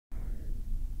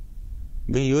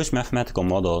We use mathematical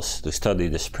models to study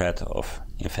the spread of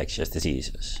infectious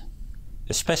diseases,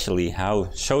 especially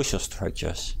how social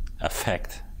structures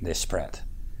affect this spread.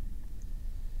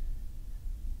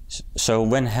 So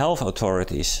when health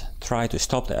authorities try to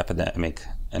stop the epidemic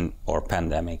or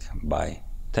pandemic by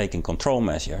taking control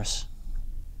measures,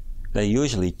 they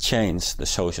usually change the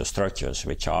social structures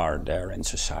which are there in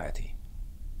society.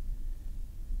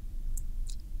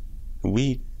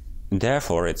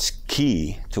 Therefore, it's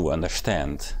key to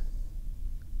understand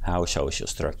how social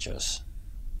structures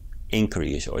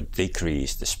increase or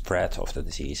decrease the spread of the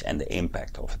disease and the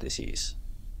impact of a disease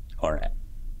or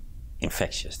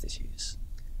infectious disease.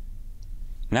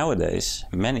 Nowadays,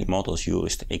 many models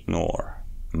used ignore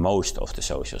most of the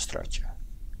social structure.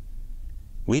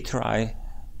 We try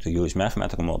to use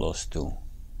mathematical models to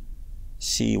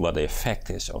see what the effect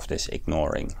is of this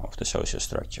ignoring of the social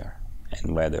structure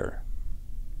and whether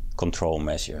control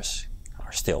measures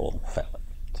are still valid.